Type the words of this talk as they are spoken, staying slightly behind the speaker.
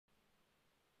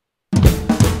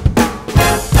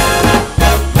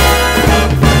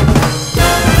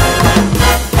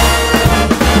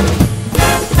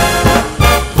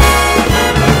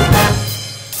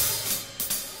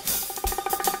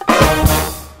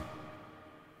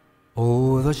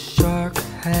The shark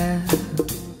has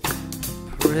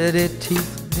pretty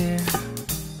teeth there,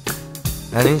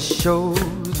 and he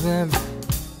shows them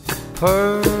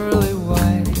pearly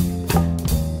white.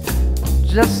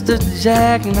 Just a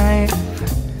jackknife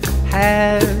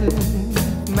has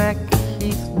Mack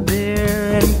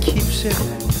there and keeps it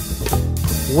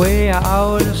way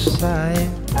out of sight.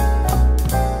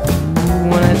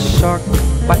 When that shark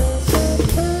bites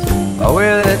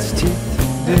with its teeth,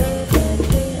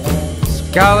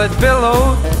 scarlet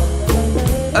billows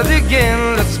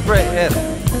begin to spread.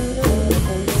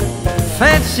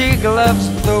 Fancy gloves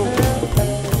though,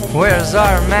 where's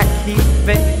our Mack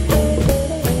baby?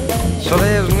 So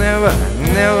there's never,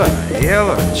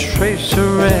 ever a trace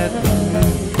of red.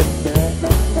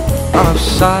 On a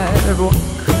sidewalk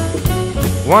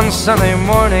one Sunday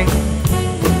morning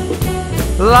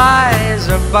lies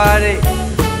a body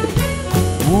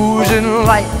oozing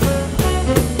light.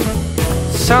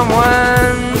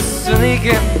 Someone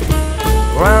sneaking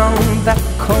round that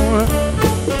corner.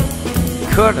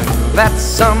 Could that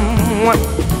someone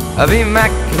be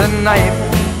Mack the Knife?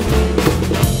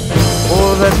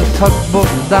 Oh, there's a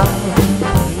tugboat down,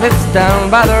 it's down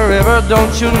by the river,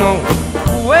 don't you know?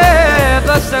 Where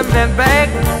the cement bag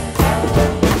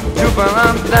drooping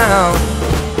on down.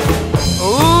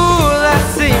 Ooh, that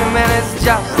cement is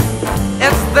just,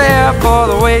 it's there for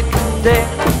the wait day.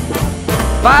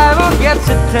 Bible gets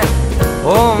it 10.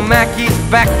 Oh, Mackie's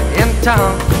back in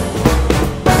town.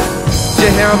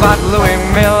 Did you hear about Louis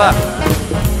Miller?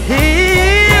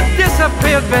 He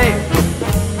disappeared, babe,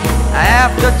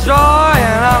 after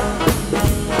drawing up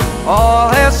all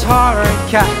his hard-earned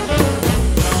cash.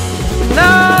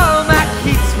 No,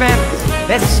 Mackie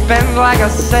spent like a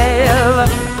sailor.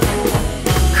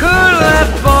 Could that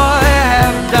boy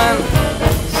have done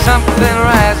something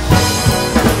rash?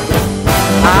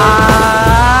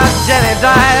 Ah, Jenny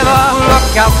Diver,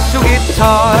 look out, Sugie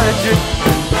Tawdry.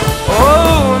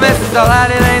 Oh, Mr.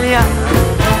 Laddie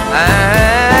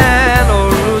and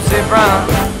old Lucy Brown.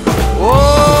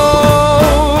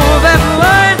 Oh, that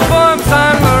line forms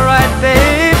on the right,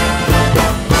 babe.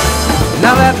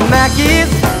 Now that Mackie's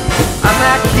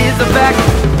back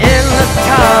in the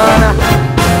town.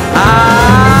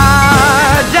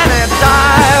 Ah, Jenny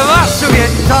Diver, Sugie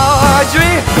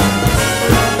Tawdry,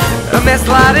 Miss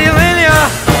Lottie